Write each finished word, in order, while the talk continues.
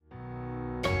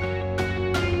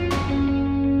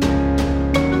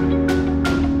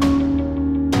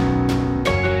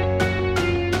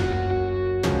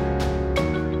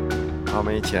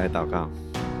一起来祷告。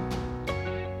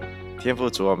天父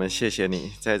主，我们谢谢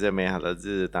你，在这美好的日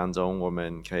子当中，我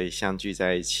们可以相聚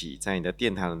在一起，在你的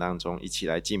殿堂当中一起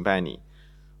来敬拜你。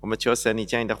我们求神你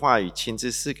将你的话语亲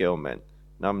自赐给我们，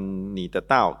让你的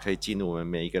道可以进入我们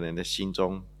每一个人的心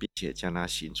中，并且将它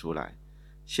行出来。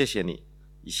谢谢你，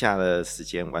以下的时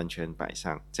间完全摆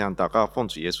上，这样祷告奉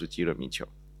主耶稣基督的名求，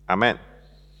阿们。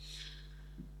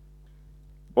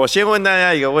我先问大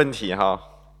家一个问题哈，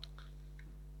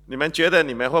你们觉得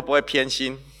你们会不会偏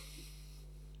心？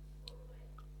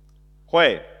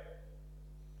会，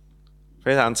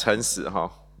非常诚实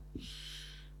哈。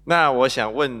那我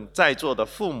想问在座的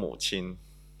父母亲，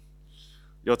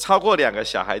有超过2个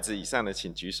小孩子以上的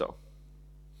请举手。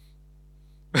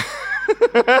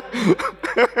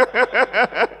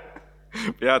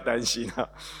不要担心哈，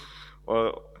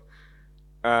我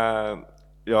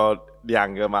有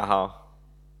2个嘛哈。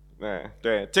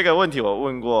对，这个问题我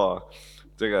问过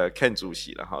这个 Ken 主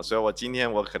席了哈，所以今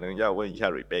天我可能要问一下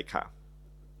Rebecca。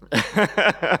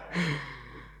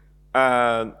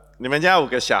你们家5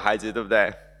个小孩子对不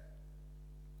对？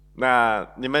那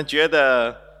你们觉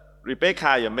得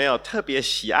Rebecca 有没有特别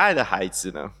喜爱的孩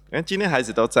子呢？今天孩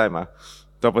子都在吗？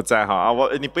都不在哈。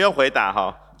你不用回答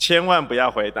哈，千万不要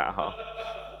回答哈，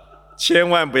千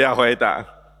万不要回答。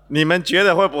你们觉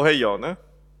得会不会有呢？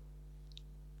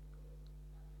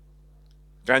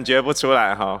感觉不出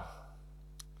来哈。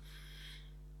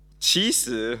其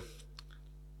实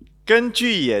根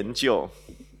据研究，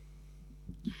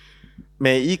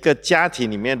每一个家庭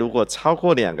里面如果超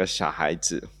过2个小孩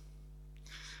子，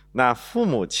那父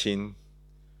母亲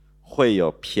会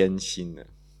有偏心的，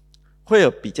会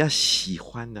有比较喜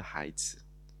欢的孩子，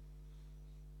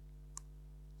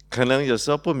可能有时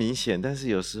候不明显，但是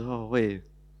有时候会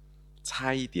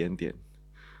差一点点。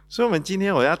所以我们今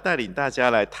天我要带领大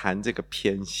家来谈这个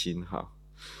偏心哈，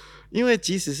因为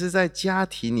即使是在家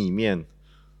庭里面，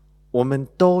我们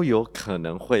都有可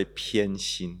能会偏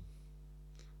心，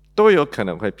都有可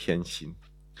能会偏心。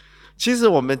其实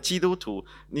我们基督徒，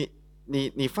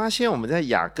你发现我们在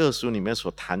雅各书里面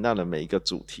所谈到的每一个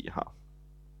主题哈，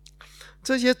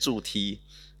这些主题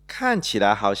看起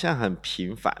来好像很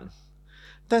平凡，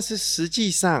但是实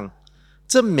际上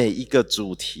这每一个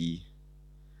主题，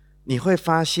你会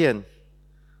发现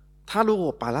他如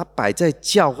果把它摆在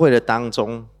教会的当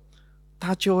中，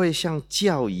它就会像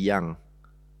教一样，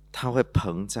它会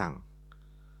膨胀，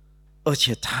而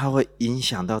且它会影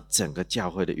响到整个教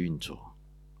会的运作。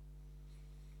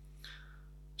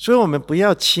所以我们不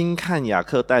要轻看雅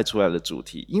各带出来的主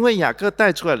题，因为雅各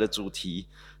带出来的主题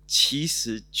其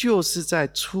实就是在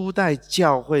初代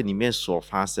教会里面所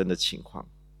发生的情况，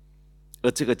而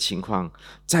这个情况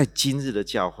在今日的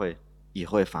教会也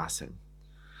会发生。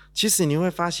其实你会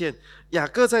发现雅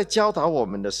各在教导我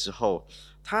们的时候，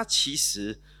他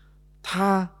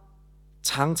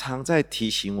常常在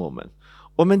提醒我们，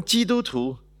我们基督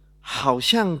徒好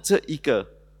像这一个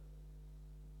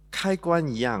开关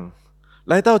一样，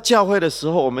来到教会的时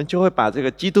候，我们就会把这个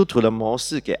基督徒的模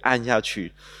式给按下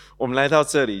去。我们来到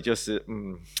这里就是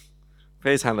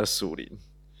非常的属灵，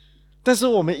但是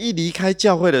我们一离开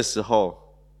教会的时候，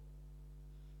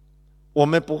我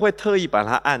们不会特意把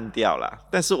它按掉啦，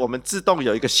但是我们自动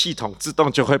有一个系统，自动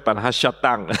就会把它 shut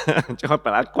down 了，就会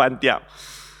把它关掉。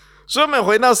所以我们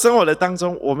回到生活的当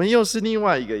中，我们又是另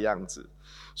外一个样子。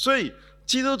所以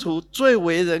基督徒最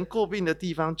为人诟病的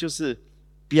地方就是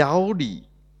表里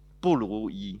不如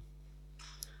一。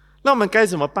那我们该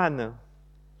怎么办呢？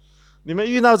你们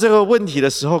遇到这个问题的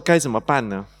时候该怎么办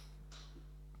呢？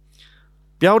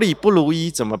表里不如一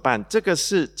怎么办？这个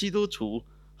是基督徒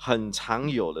很常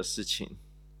有的事情。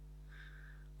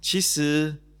其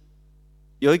实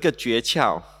有一个诀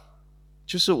窍，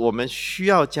就是我们需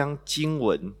要将经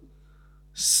文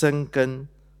生根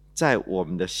在我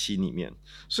们的心里面。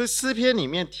所以诗篇里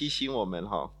面提醒我们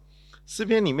诗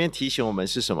篇里面提醒我们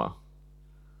是什么？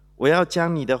我要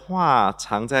将你的话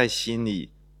藏在心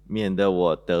里，免得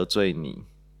我得罪你。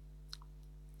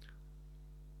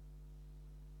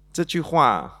这句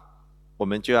话我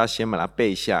们就要先把它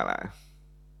背下来。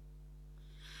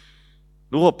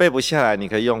如果背不下来，你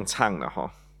可以用唱的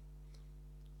哈。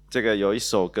这个有一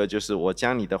首歌就是我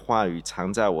将你的话语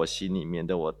藏在我心里，免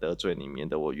得我得罪你，免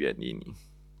得我远离你。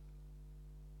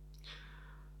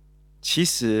其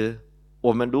实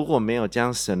我们如果没有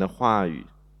将神的话语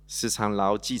时常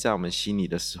牢记在我们心里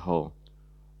的时候，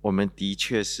我们的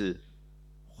确是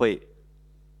会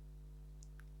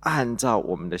按照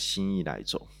我们的心意来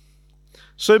走。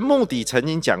所以穆迪曾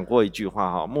经讲过一句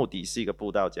话，穆迪是一个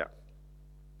布道家，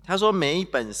他说每一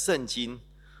本圣经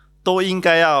都应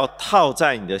该要套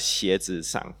在你的鞋子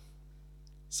上。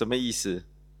什么意思？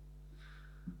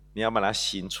你要把它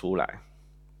行出来，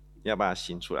你要把它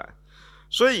行出来。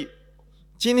所以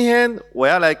今天我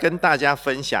要来跟大家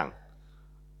分享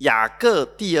雅各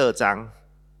第2章，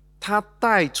它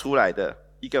带出来的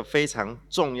一个非常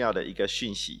重要的一个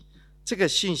讯息，这个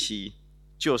讯息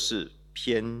就是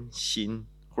偏心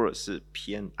或者是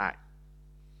偏爱。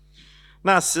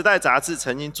那时代杂志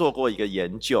曾经做过一个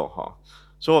研究，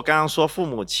所以我刚刚说父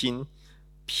母亲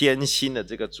偏心的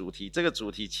这个主题，这个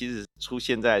主题其实出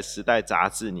现在时代杂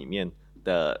志里面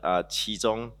的其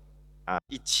中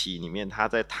一期里面，他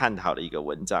在探讨的一个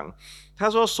文章。他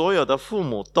说所有的父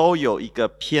母都有一个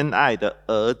偏爱的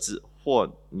儿子或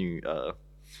女儿，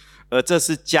而这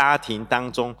是家庭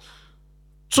当中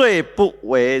最不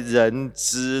为人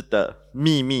知的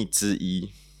秘密之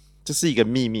一，这是一个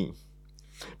秘密。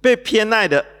被偏爱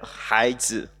的孩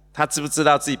子，他知不知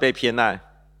道自己被偏爱？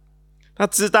他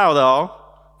知道的哦，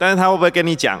但是他会不会跟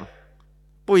你讲？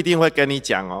不一定会跟你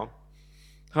讲哦。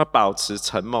他保持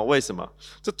沉默，为什么？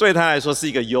这对他来说是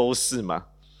一个优势嘛，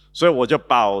所以我就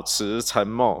保持沉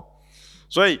默。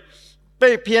所以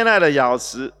被偏爱的小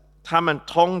孩，他们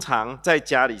通常在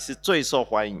家里是最受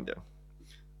欢迎的。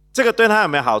这个对他有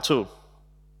没有好处？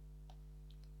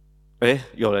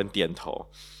有人点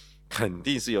头。肯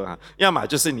定是有啊，要么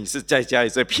就是你是在家里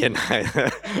最偏爱的，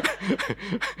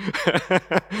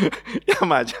要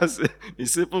么就是你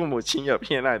是父母亲有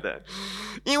偏爱的。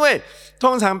因为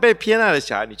通常被偏爱的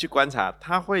小孩，你去观察，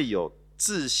他会有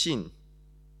自信，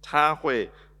他会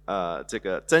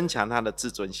增强他的自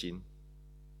尊心。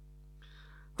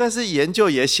但是研究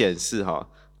也显示，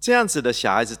这样子的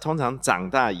小孩子通常长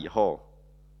大以后，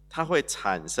他会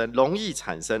容易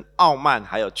产生傲慢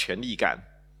还有权力感。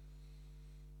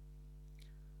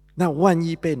那万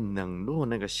一被冷落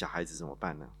那个小孩子怎么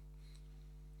办呢？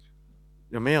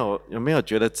有没有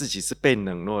觉得自己是被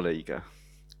冷落了一个？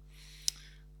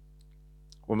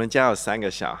我们家有3个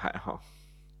小孩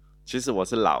其实我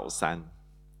是老三。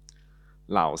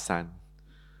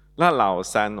那老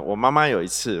三，我妈妈有一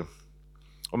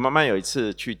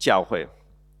次去教会，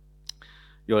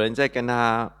有人在跟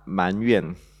她埋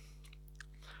怨，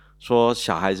说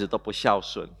小孩子都不孝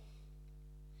顺。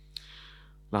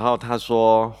然后他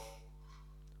说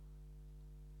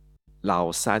老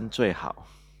三最好。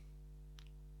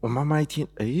我妈妈一听，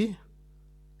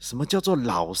什么叫做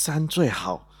老三最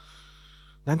好？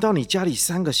难道你家里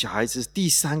3个小孩子，第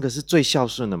3个是最孝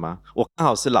顺的吗？我刚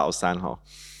好是老三。我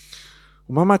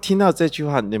妈妈听到这句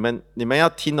话，你们要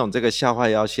听懂这个笑话，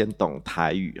要先懂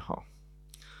台语。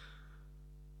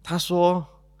他说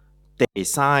第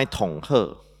三个统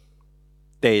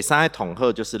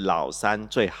合就是老三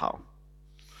最好。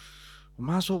我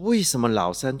妈说为什么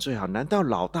老三最好？难道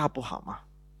老大不好吗？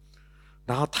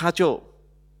然后他就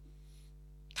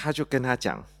跟他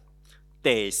讲，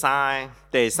第三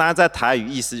在台语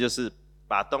意思就是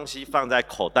把东西放在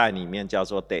口袋里面叫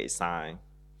做第三，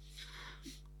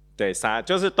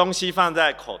就是东西放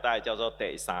在口袋叫做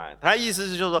第三。他意思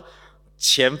是就是说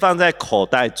钱放在口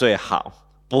袋最好，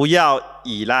不要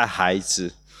依赖孩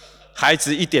子，孩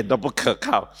子一点都不可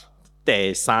靠。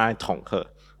第三统合，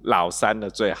老三的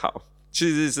最好。其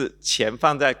实是钱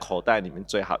放在口袋里面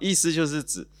最好，意思就是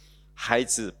指孩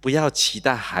子不要期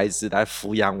待孩子来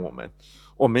抚养我们，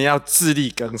我们要自力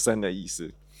更生的意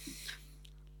思。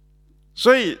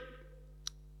所以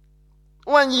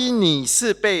万一你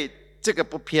是被这个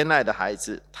不偏爱的孩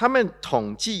子，他们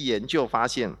统计研究发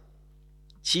现，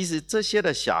其实这些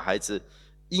的小孩子，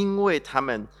因为他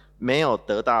们没有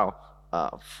得到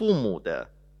父母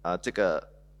的这个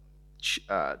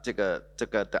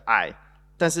的爱，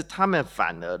但是他们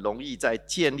反而容易在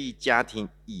建立家庭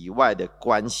以外的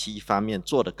关系方面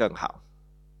做得更好。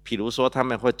比如说他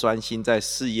们会专心在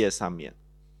事业上面。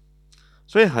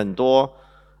所以很多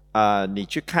你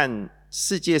去看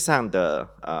世界上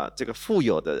的这个富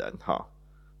有的人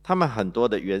他们很多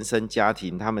的原生家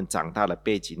庭，他们长大的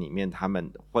背景里面，他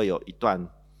们会有一段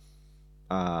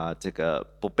这个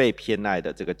不被偏爱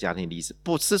的这个家庭历史。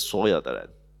不是所有的人，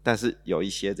但是有一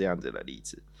些这样子的例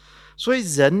子。所以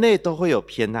人类都会有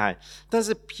偏爱，但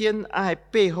是偏爱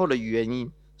背后的原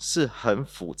因是很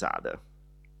复杂的。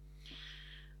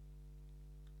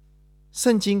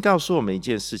圣经告诉我们一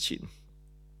件事情，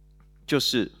就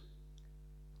是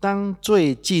当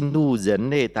罪进入人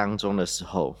类当中的时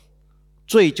候，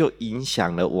罪就影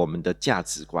响了我们的价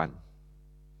值观。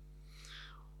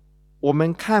我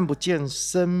们看不见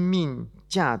生命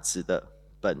价值的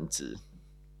本质。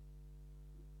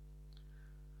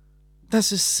但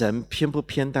是神偏不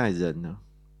偏待人呢？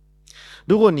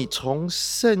如果你从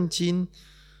圣经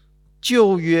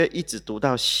旧约一直读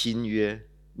到新约，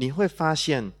你会发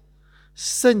现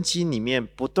圣经里面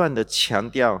不断的强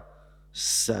调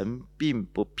神并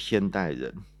不偏待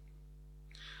人。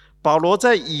保罗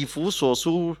在以弗所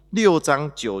书6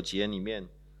章9节里面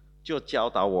就教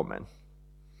导我们，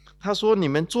他说：你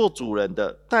们做主人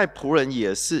的待仆人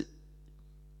也是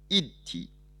一体，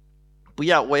不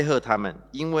要威吓他们，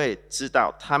因为知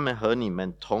道他们和你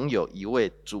们同有一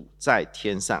位主在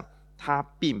天上，他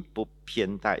并不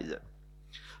偏待人。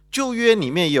旧约里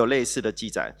面也有类似的记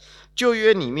载，旧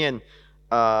约里面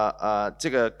这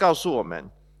个告诉我们，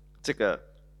这个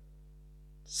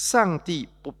上帝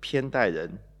不偏待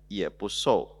人，也不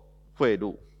受贿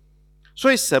赂，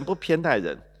所以神不偏待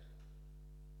人，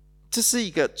这是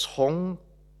一个从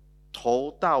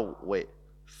头到尾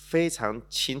非常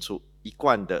清楚一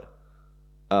贯的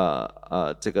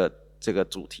这个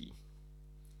主题。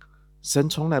神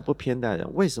从来不偏待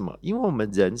人，为什么？因为我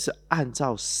们人是按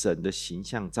照神的形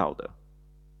象造的，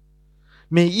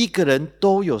每一个人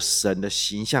都有神的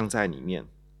形象在里面。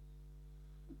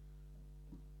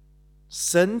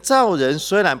神造人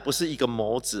虽然不是一个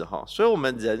模子，所以我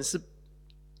们人是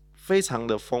非常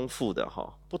的丰富的，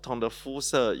不同的肤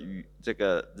色与这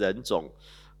个人种，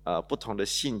不同的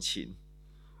性情，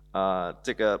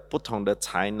这个不同的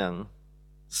才能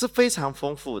是非常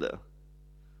丰富的，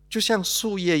就像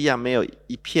树叶一样，没有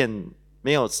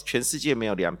全世界没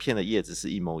有2片的叶子是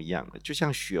一模一样的，就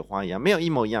像雪花一样，没有一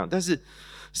模一样。但是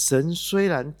神虽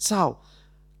然造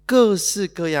各式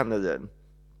各样的人，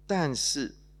但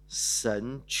是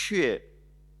神却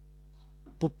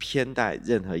不偏待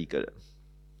任何一个人。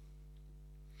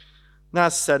那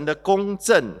神的公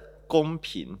正公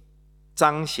平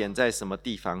彰显在什么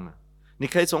地方呢？你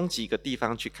可以从几个地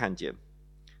方去看见。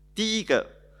第一个，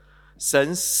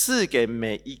神赐给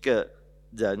每一个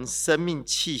人生命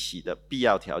气息的必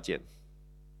要条件。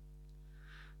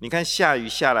你看下雨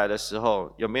下来的时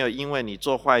候，有没有因为你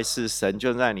做坏事，神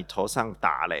就在你头上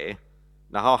打雷，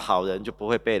然后好人就不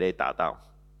会被雷打到？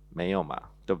没有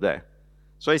嘛，对不对？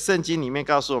所以圣经里面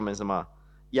告诉我们什么？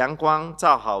阳光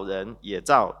照好人，也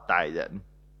照歹人。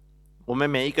我们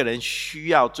每一个人需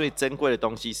要最珍贵的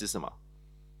东西是什么？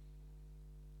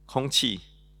空气。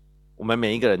我们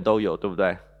每一个人都有，对不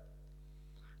对？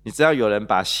你知道有人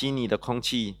把悉尼的空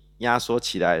气压缩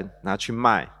起来拿去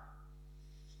卖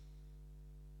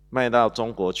到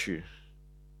中国去，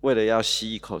为了要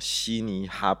吸一口悉尼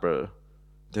Harbour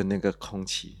的那个空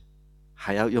气，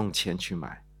还要用钱去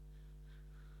买。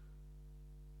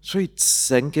所以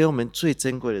神给我们最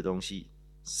珍贵的东西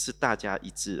是大家一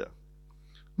致的。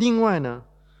另外呢，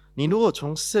你如果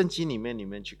从圣经里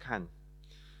面去看，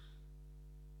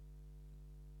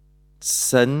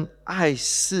神爱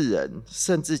世人，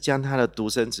甚至将他的独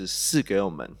生子赐给我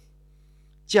们，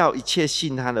叫一切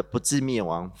信他的不至灭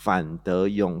亡，反得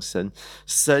永生。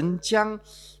神将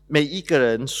每一个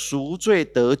人赎罪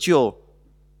得救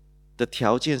的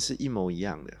条件是一模一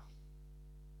样的。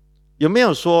有没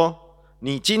有说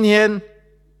你今天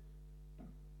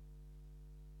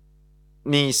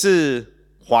你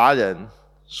是华人，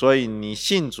所以你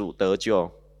信主得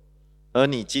救，而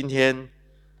你今天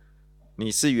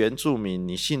你是原住民，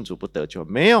你信主不得救？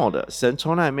没有的，神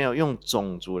从来没有用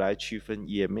种族来区分，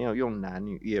也没有用男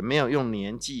女，也没有用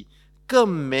年纪，更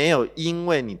没有因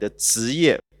为你的职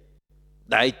业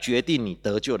来决定你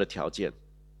得救的条件。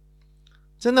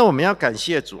真的，我们要感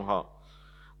谢主哈。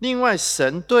另外，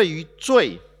神对于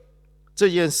罪这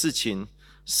件事情，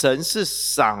神是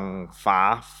赏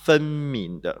罚分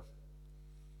明的。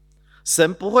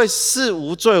神不会视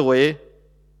有罪为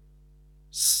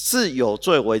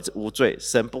无罪，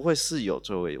神不会视有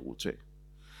罪为无罪。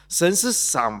神是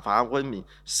赏罚分明，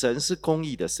神是公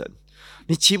义的神。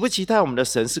你期不期待我们的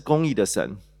神是公义的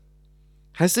神，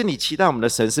还是你期待我们的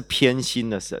神是偏心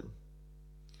的神？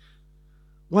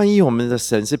万一我们的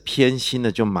神是偏心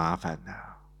的，就麻烦了。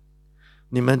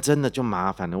你们真的就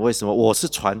麻烦了。为什么？我是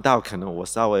传道，可能我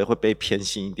稍微会被偏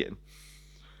心一点，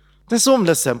但是我们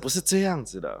的神不是这样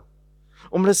子的，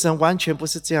我们的神完全不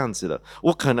是这样子的。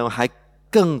我可能还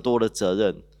更多的责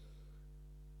任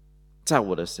在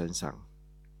我的身上，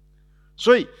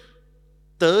所以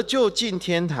得救进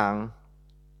天堂，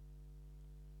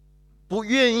不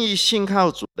愿意信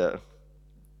靠主的，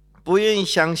不愿意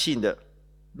相信的，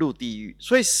入地狱。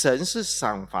所以神是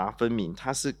赏罚分明，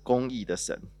他是公义的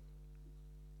神。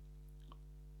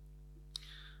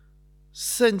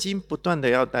圣经不断的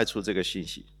要带出这个信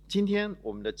息。今天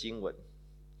我们的经文，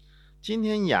今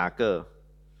天雅各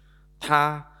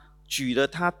他举了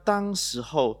他当时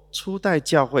候初代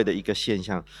教会的一个现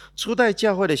象。初代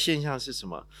教会的现象是什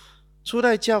么？初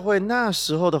代教会那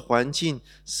时候的环境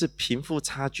是贫富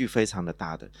差距非常的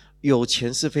大的，有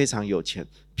钱是非常有钱，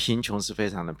贫穷是非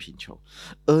常的贫穷。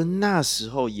而那时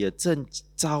候也正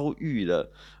遭遇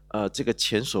了这个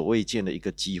前所未见的一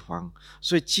个饥荒，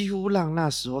所以几乎让那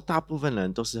时候大部分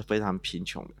人都是非常贫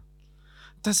穷的。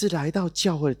但是来到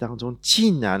教会当中，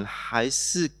竟然还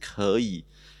是可以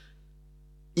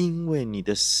因为你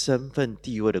的身份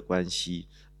地位的关系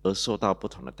而受到不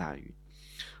同的待遇。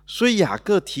所以雅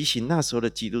各提醒那时候的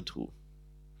基督徒，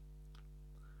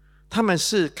他们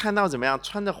是看到怎么样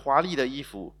穿着华丽的衣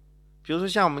服，比如说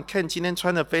像我们看今天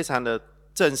穿的非常的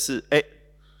正式，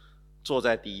坐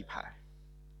在第一排，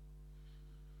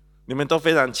你们都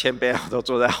非常谦卑，都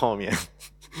坐在后面。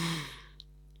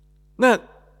那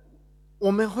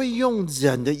我们会用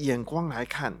人的眼光来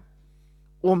看，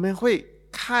我们会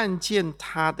看见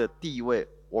他的地位，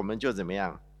我们就怎么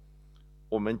样？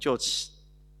我们就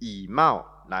以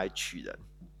貌来取人。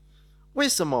为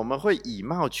什么我们会以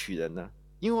貌取人呢？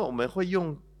因为我们会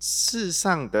用世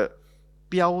上的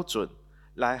标准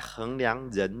来衡量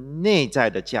人内在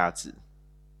的价值。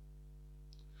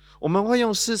我们会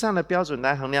用世上的标准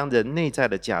来衡量人内在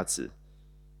的价值。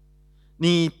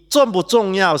你重不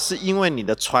重要，是因为你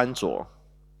的穿着，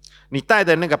你带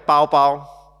的那个包包，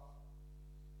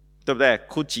对不对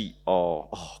 ？Gucci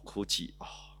Gucci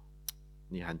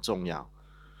你很重要，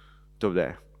对不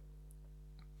对？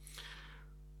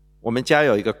我们家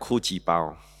有一个 Gucci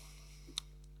包，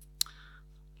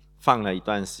放了一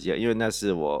段时间，因为那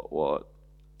是我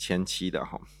前妻的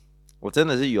哈，我真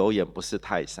的是有眼不识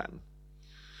泰山。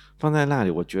放在那里，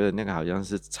我觉得那个好像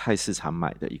是菜市场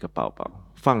买的一个包包，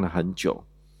放了很久。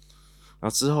然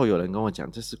后之后有人跟我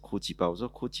讲这是 Gucci 包，我说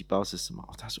Gucci 包是什么？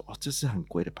他说这是很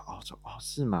贵的包。我说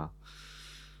是吗？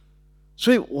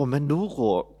所以我们如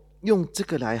果用这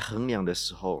个来衡量的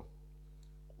时候，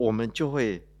我们就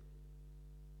会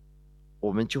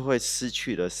失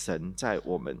去了神在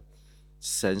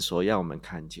神所要我们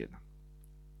看见的。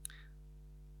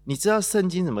你知道圣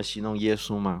经怎么形容耶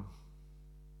稣吗？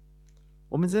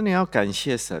我们真的要感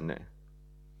谢神呢。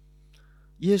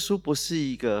耶稣不是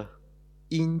一个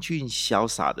英俊潇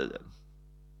洒的人，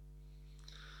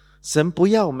神不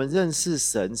要我们认识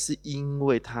神，是因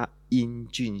为他英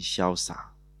俊潇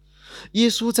洒。耶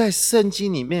稣在圣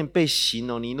经里面被形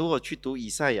容，你如果去读以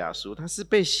赛亚书，他是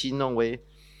被形容为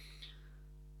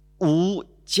无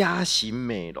佳形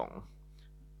美容。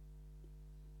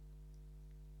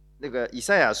那个以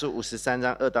赛亚书53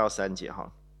章2到3节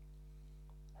哈。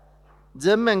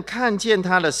人们看见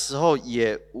他的时候，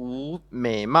也无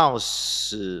美貌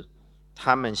使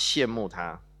他们羡慕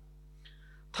他。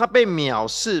他被藐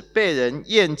视，被人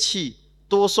厌弃，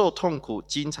多受痛苦，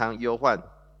经常忧患，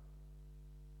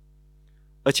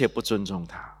而且不尊重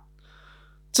他。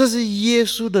这是耶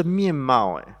稣的面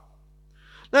貌。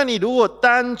那你如果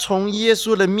单从耶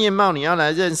稣的面貌，你要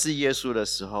来认识耶稣的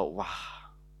时候，哇，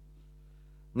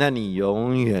那你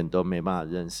永远都没办法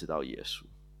认识到耶稣。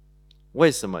为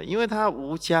什么？因为他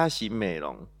无佳形美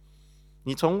容，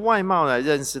你从外貌来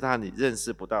认识他，你认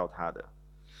识不到他的。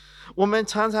我们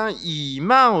常常以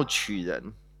貌取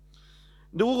人，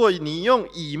如果你用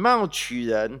以貌取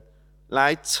人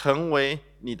来成为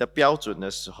你的标准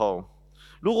的时候，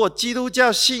如果基督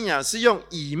教信仰是用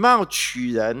以貌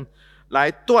取人来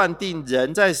断定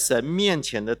人在神面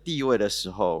前的地位的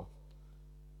时候，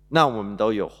那我们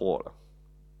都有祸了。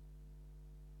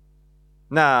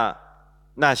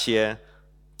那些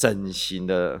整形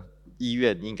的医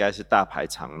院应该是大排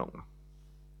长龙。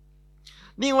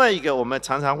另外一个我们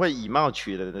常常会以貌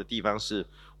取人的地方是，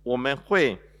我们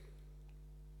会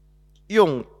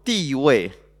用地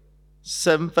位、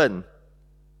身份，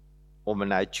我们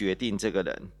来决定这个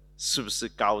人是不是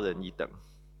高人一等。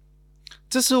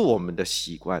这是我们的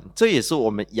习惯，这也是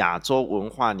我们亚洲文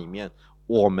化里面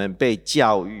我们被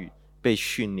教育、被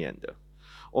训练的。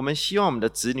我们希望我们的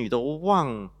子女都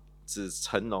望子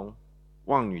成龙、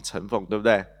望女成凤，对不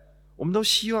对？我们都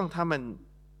希望他们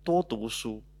多读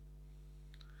书，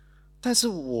但是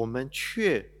我们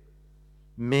却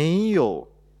没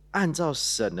有按照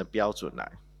神的标准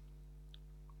来。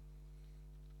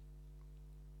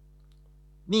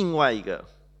另外一个，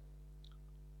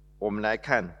我们来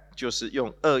看，就是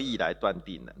用恶意来断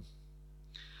定人。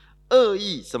恶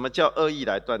意，什么叫恶意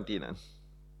来断定人？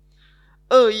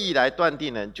恶意来断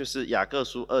定人，就是雅各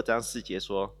书2章4节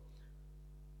说：“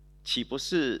岂不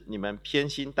是你们偏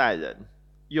心待人，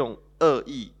用恶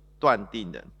意断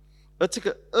定人？”而这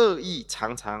个恶意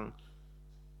常常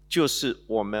就是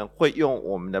我们会用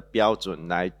我们的标准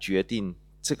来决定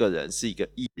这个人是一个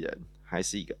义人还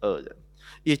是一个恶人，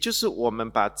也就是我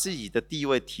们把自己的地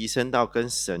位提升到跟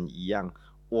神一样，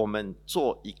我们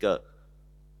做一个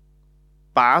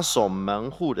把守门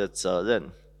户的责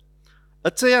任，而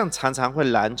这样常常会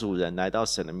拦阻人来到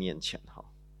神的面前，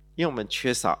因为我们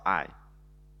缺少爱。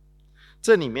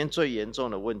这里面最严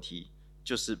重的问题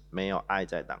就是没有爱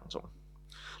在当中。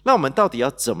那我们到底要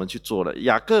怎么去做呢？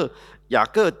雅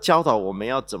各教导我们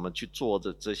要怎么去做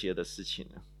这些的事情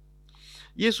呢？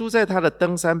耶稣在他的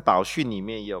登山宝训里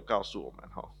面也有告诉我们，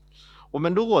我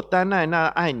们如果单爱那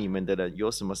爱你们的人，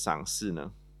有什么赏赐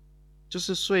呢？就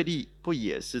是税吏不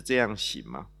也是这样行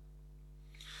吗？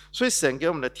所以神给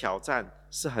我们的挑战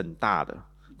是很大的，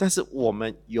但是我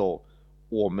们有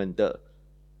我们的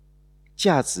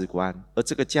价值观，而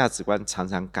这个价值观常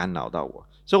常干扰到我。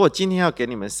所以我今天要给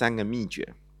你们3个秘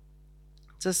诀，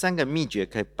这3个秘诀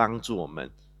可以帮助我们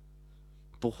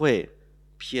不会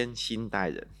偏心待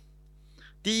人。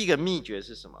第一个秘诀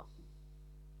是什么？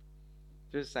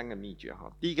就是3个秘诀。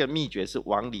第一个秘诀是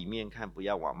往里面看，不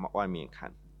要往外面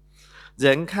看。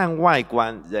人看外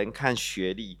观，人看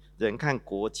学历，人看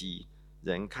国籍，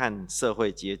人看社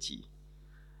会阶级。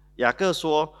雅各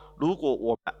说，如果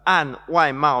我们按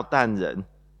外貌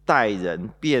待人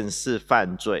便是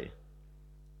犯罪，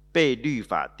被律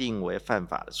法定为犯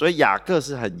法的。所以雅各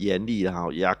是很严厉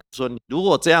的。雅各说，如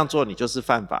果这样做，你就是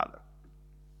犯法的。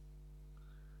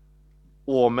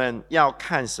我们要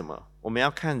看什么？我们要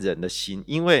看人的心，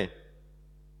因为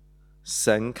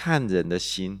神看人的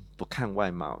心，不看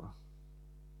外貌了。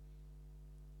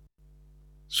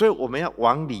所以我们要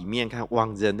往里面看，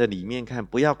往人的里面看，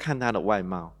不要看他的外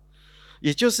貌。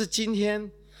也就是今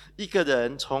天一个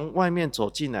人从外面走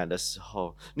进来的时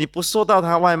候，你不受到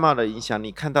他外貌的影响，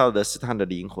你看到的是他的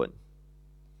灵魂。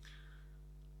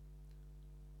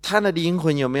他的灵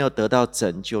魂有没有得到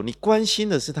拯救？你关心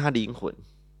的是他灵魂，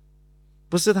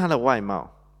不是他的外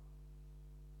貌。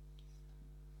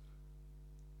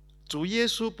主耶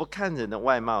稣不看人的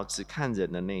外貌，只看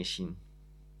人的内心。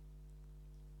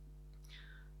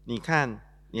你看，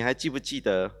你还记不记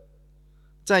得，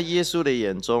在耶稣的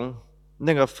眼中，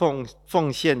那个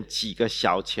奉献几个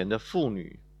小钱的妇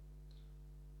女，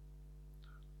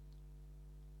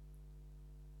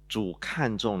主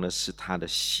看重的是她的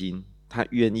心，她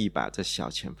愿意把这小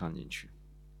钱放进去。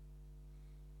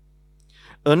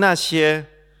而那些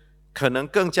可能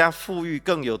更加富裕、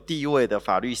更有地位的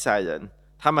法律赛人，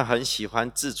他们很喜欢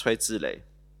自吹自擂，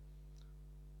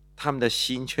他们的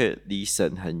心却离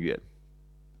神很远。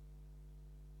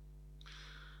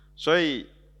所以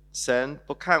神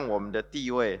不看我们的地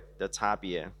位的差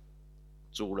别，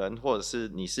主人或者是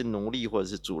你是奴隶，或者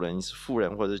是主人，你是富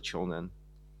人或者是穷人，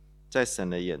在神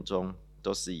的眼中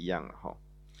都是一样的。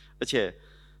而且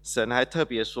神还特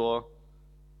别说，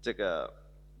这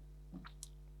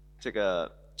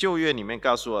个旧约里面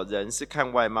告诉我，人是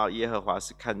看外貌，耶和华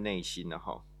是看内心的。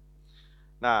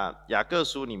那雅各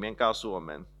书里面告诉我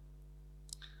们，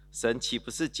神岂不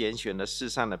是拣选了世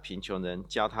上的贫穷人，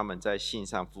叫他们在信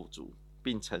上富足，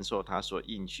并承受他所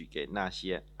应许给那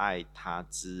些爱他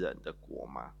之人的国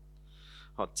吗？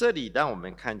这里让我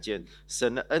们看见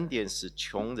神的恩典使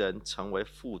穷人成为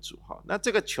富足。那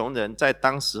这个穷人在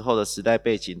当时候的时代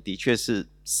背景，的确是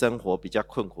生活比较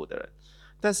困苦的人。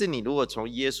但是你如果从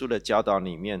耶稣的教导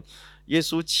里面，耶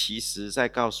稣其实在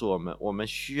告诉我们，我们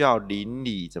需要邻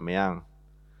里怎么样？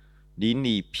邻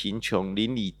里贫穷、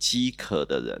邻里饥渴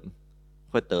的人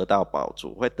会得到饱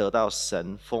足，会得到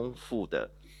神丰富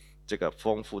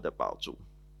的饱足。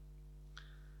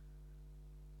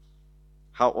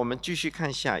好，我们继续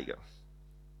看下一个。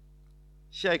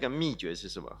下一个秘诀是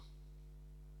什么？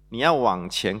你要往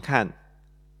前看，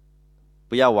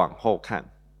不要往后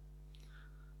看。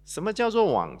什么叫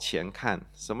做往前看？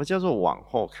什么叫做往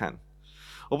后看？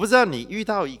我不知道你遇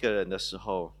到一个人的时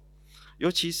候，尤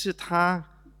其是他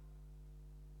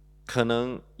可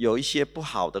能有一些不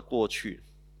好的过去，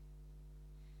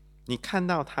你看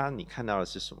到他，你看到的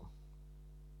是什么？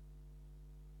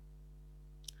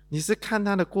你是看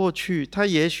他的过去，他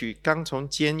也许刚从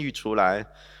监狱出来，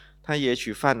他也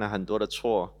许犯了很多的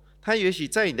错，他也许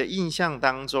在你的印象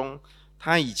当中，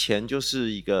他以前就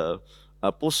是一个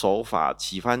不守法、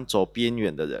喜欢走边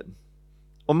缘的人。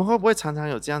我们会不会常常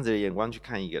有这样子的眼光去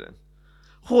看一个人，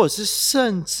或者是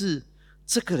甚至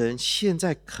这个人现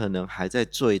在可能还在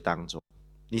罪当中，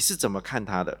你是怎么看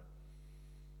他的？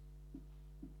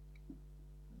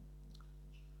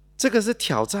这个是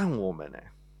挑战我们。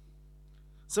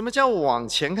什么叫往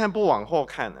前看不往后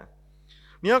看呢？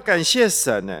你要感谢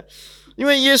神呢，因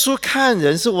为耶稣看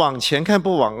人是往前看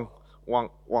不往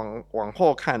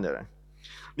后看的人。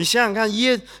你想想看，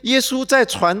耶稣在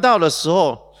传道的时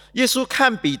候，耶稣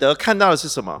看彼得看到的是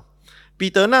什么？彼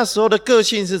得那时候的个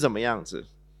性是怎么样子？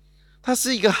他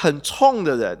是一个很冲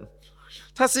的人，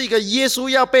他是一个耶稣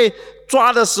要被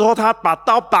抓的时候，他把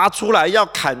刀拔出来要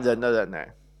砍人的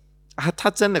人。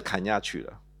他真的砍下去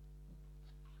了。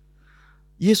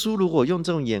耶稣如果用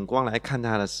这种眼光来看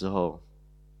他的时候，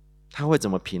他会怎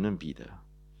么评论彼得？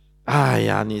哎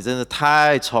呀，你真的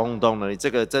太冲动了，你这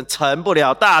个真成不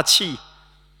了大器。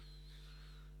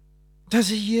但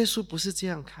是耶稣不是这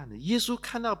样看的，耶稣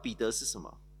看到彼得是什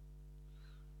么？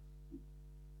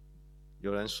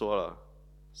有人说了，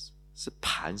是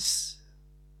磐石，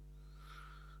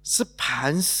是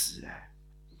磐石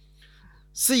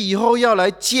是以后要来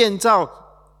建造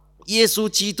耶稣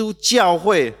基督教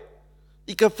会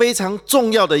一个非常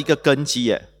重要的一个根基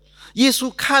耶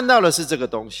稣看到的是这个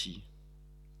东西。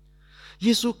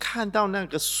耶稣看到那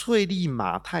个税吏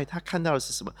马太，他看到的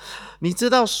是什么？你知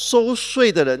道收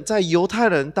税的人在犹太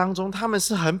人当中，他们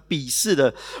是很鄙视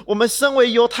的。我们身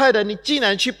为犹太人，你竟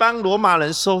然去帮罗马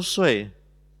人收税，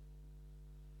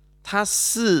他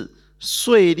视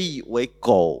税吏为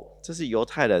狗，这是犹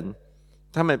太人，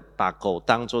他们把狗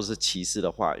当作是歧视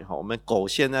的话语。我们狗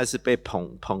现在是被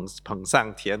捧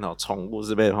上天，宠物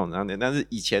是被捧上天，但是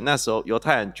以前那时候犹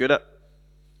太人觉得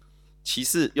歧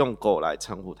视用狗来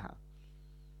称呼他。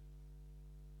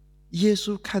耶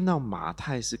稣看到马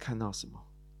太是看到什么？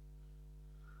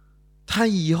他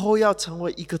以后要成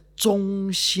为一个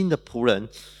忠心的仆人，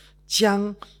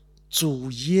将主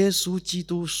耶稣基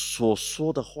督所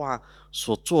说的话、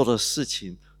所做的事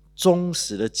情忠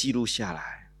实的记录下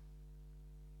来。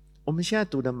我们现在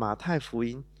读的马太福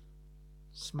音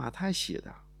是马太写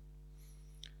的，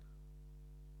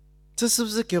这是不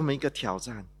是给我们一个挑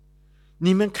战？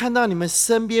你们看到你们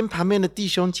身边旁边的弟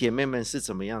兄姐妹们是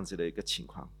怎么样子的一个情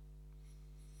况？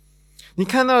你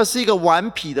看到的是一个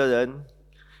顽皮的人，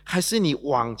还是你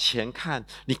往前看，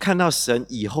你看到神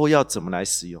以后要怎么来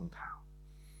使用他？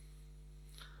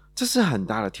这是很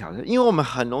大的挑战，因为我们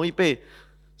很容易被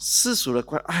世俗的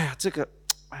观，哎呀，这个，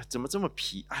哎，怎么这么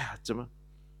皮？哎呀，怎么？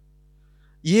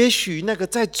也许那个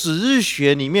在值日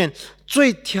学里面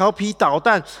最调皮捣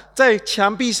蛋，在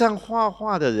墙壁上画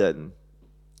画的人，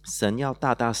神要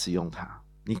大大使用他。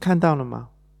你看到了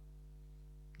吗？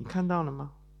你看到了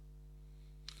吗？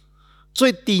最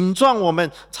顶撞我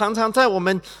们，常常在我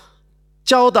们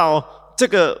教导这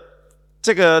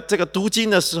个读经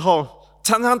的时候，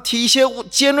常常提一些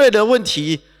尖锐的问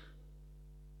题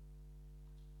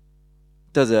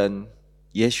的人，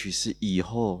也许是以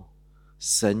后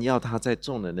神要他在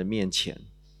众人的面前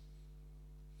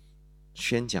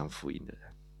宣讲福音的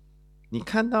人。你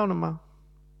看到了吗？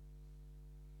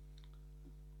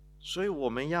所以我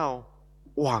们要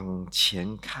往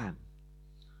前看，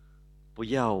不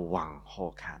要往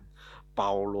后看。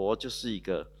保罗就是一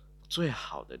个最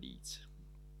好的例子。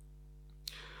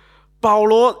保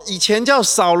罗以前叫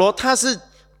扫罗，他是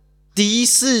敌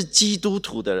视基督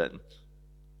徒的人，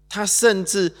他甚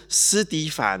至司提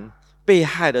反被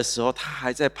害的时候，他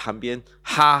还在旁边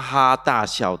哈哈大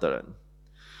笑的人。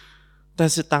但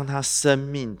是当他生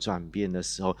命转变的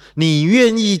时候，你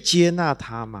愿意接纳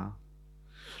他吗？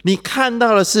你看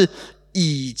到的是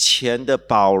以前的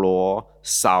保罗、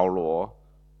扫罗，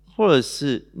或者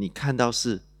是你看到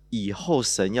是以后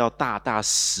神要大大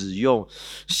使用，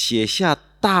写下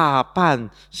大半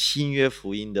新约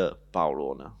福音的保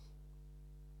罗呢？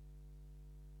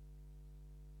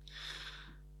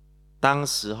当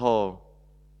时候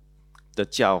的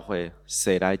教会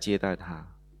谁来接待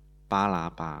他？巴拿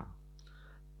巴。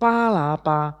巴拿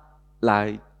巴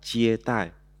来接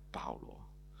待保罗。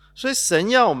所以神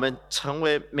要我们成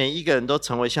为，每一个人都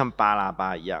成为像巴拿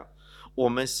巴一样，我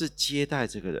们是接待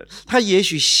这个人。他也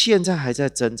许现在还在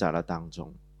挣扎的当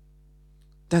中，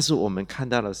但是我们看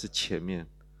到的是前面，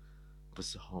不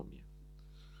是后面。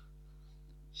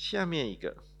下面一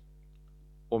个，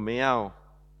我们要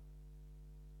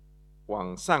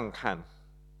往上看，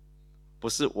不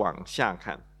是往下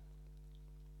看。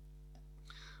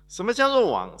什么叫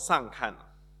做往上看？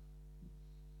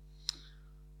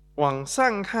往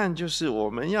上看就是我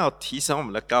们要提升我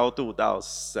们的高度到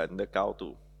神的高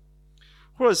度，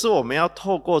或者是我们要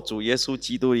透过主耶稣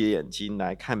基督的眼睛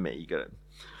来看每一个人。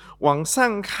往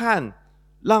上看，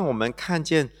让我们看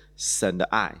见神的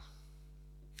爱，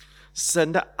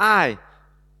神的爱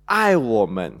爱我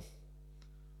们。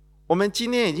我们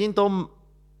今天已经都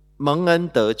蒙恩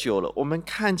得救了，我们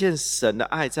看见神的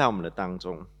爱在我们的当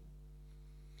中。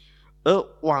而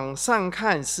往上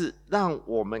看是让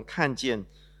我们看见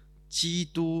基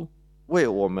督为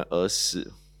我们而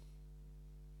死，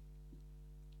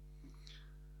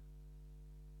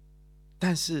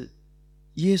但是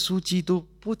耶稣基督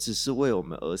不只是为我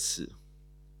们而死，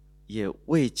也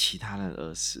为其他人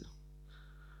而死。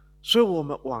所以我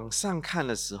们往上看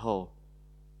的时候，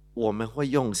我们会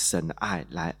用神的爱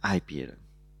来爱别人。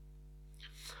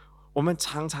我们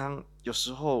常常有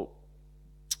时候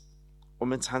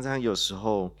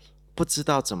不知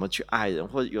道怎么去爱人，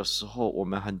或者有时候我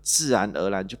们很自然而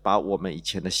然就把我们以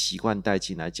前的习惯带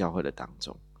进来教会的当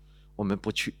中。我们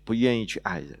不愿意去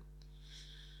爱人，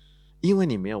因为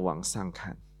你没有往上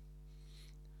看，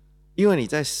因为你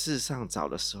在世上找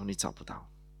的时候你找不到，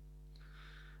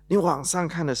你往上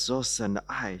看的时候，神的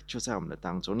爱就在我们的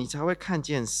当中，你才会看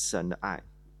见神的爱。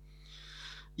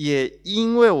也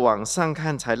因为往上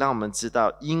看，才让我们知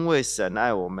道，因为神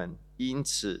爱我们，因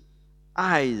此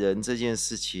爱人这件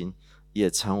事情也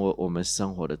成为我们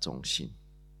生活的中心。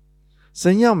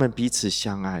神要我们彼此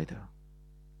相爱的。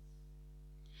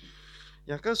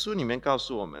雅各书里面告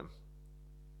诉我们，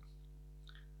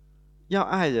要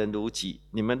爱人如己，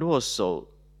你们若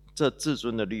守这至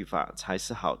尊的律法才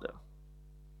是好的。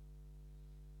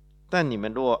但你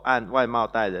们若按外貌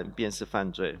待人，便是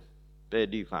犯罪，被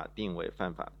律法定为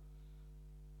犯法。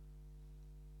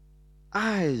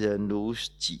爱人如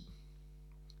己，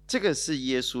这个是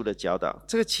耶稣的教导，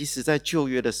这个其实在旧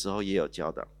约的时候也有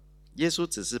教导，耶稣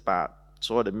只是把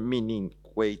所有的命令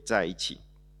归在一起。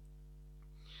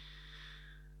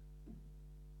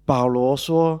保罗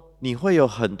说，你会有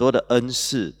很多的恩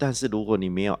赐，但是如果你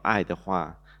没有爱的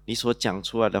话，你所讲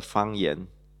出来的方言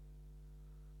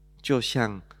就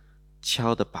像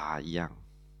敲的靶一样，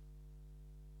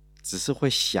只是会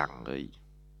响而已。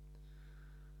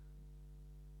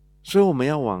所以我们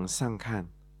要往上看，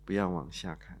不要往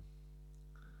下看。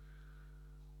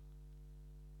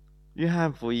约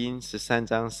翰福音13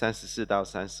章34到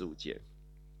35节，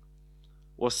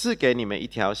我是给你们一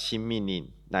条新命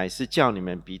令，乃是叫你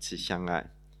们彼此相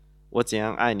爱。我怎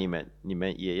样爱你们，你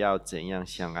们也要怎样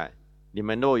相爱。你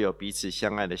们若有彼此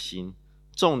相爱的心，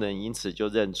众人因此就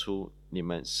认出你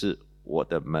们是我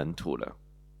的门徒了。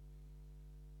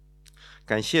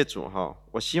感谢主，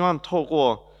我希望透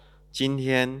过今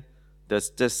天的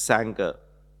这3个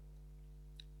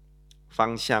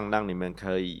方向，让你们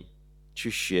可以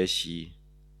去学习，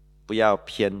不要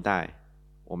偏待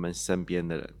我们身边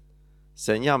的人。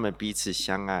神要我们彼此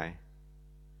相爱，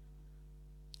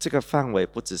这个范围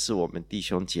不只是我们弟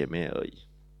兄姐妹而已，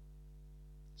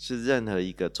是任何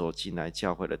一个走进来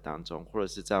教会的当中，或者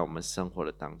是在我们生活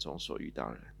的当中所遇到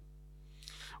的人。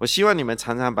我希望你们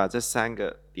常常把这3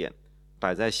个点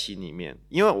摆在心里面，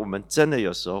因为我们真的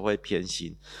有时候会偏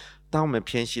心。当我们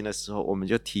偏心的时候，我们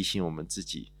就提醒我们自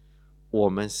己，我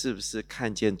们是不是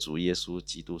看见主耶稣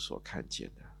基督所看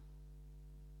见的？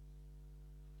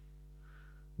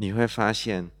你会发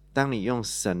现，当你用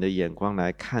神的眼光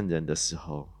来看人的时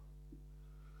候，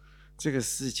这个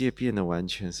世界变得完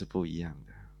全是不一样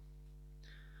的。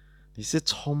你是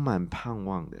充满盼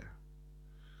望的，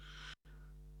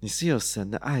你是有神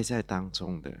的爱在当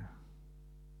中的。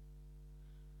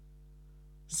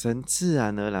神自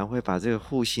然而然会把这个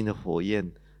复兴的火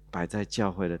焰摆在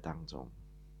教会的当中，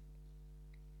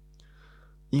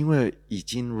因为已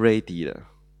经 ready 了，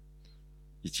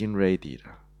已经 ready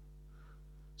了。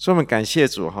所以我们感谢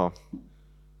主，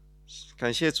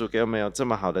感谢主给我们有这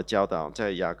么好的教导，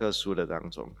在雅各书的当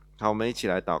中。好，我们一起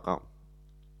来祷告。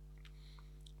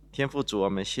天父主，我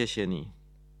们谢谢你，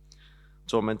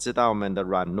主，我们知道我们的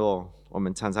软弱，我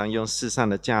们常常用世上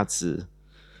的价值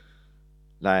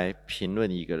来评论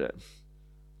一个人。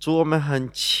主，我们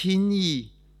很轻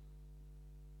易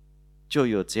就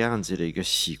有这样子的一个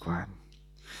习惯，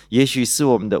也许是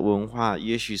我们的文化，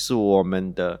也许是我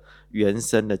们的原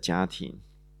生的家庭，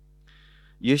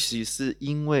也许是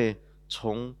因为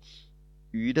从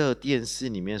娱乐电视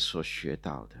里面所学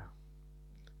到的。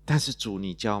但是主，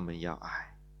你教我们要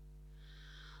爱，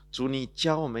主，你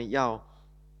教我们要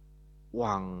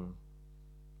往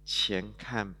前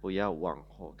看，不要往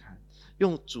后看，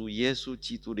用主耶稣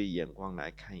基督的眼光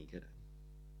来看一个人。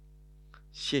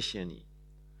谢谢你，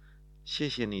谢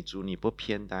谢你，主，你不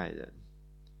偏待人。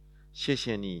谢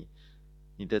谢你，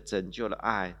你的拯救的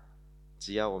爱，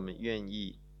只要我们愿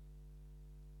意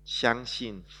相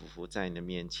信，俯伏在你的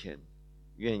面前，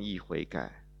愿意悔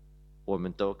改，我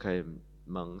们都可以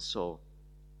蒙受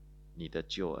你的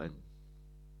救恩。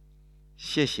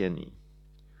谢谢你，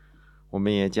我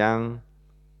们也将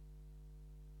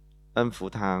恩福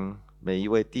堂每一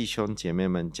位弟兄姐妹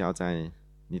们交在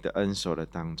你的恩手的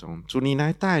当中。主，你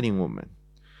来带领我们，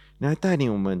你来带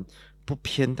领我们不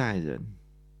偏待人，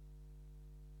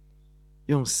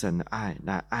用神的爱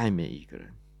来爱每一个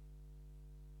人。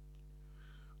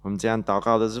我们这样祷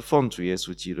告的是奉主耶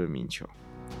稣基督的名求，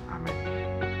阿们。